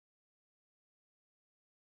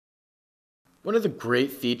One of the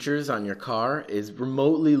great features on your car is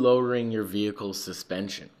remotely lowering your vehicle's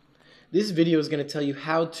suspension. This video is going to tell you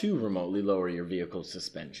how to remotely lower your vehicle's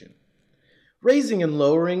suspension. Raising and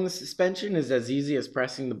lowering the suspension is as easy as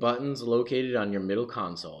pressing the buttons located on your middle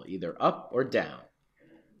console, either up or down.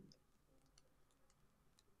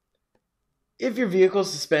 If your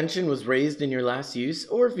vehicle's suspension was raised in your last use,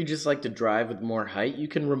 or if you just like to drive with more height, you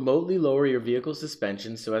can remotely lower your vehicle's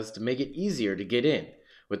suspension so as to make it easier to get in.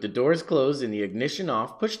 With the doors closed and the ignition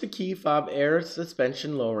off, push the key fob air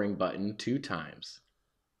suspension lowering button 2 times.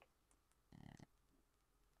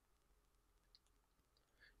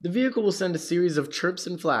 The vehicle will send a series of chirps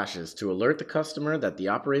and flashes to alert the customer that the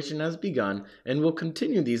operation has begun and will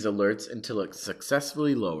continue these alerts until it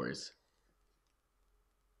successfully lowers.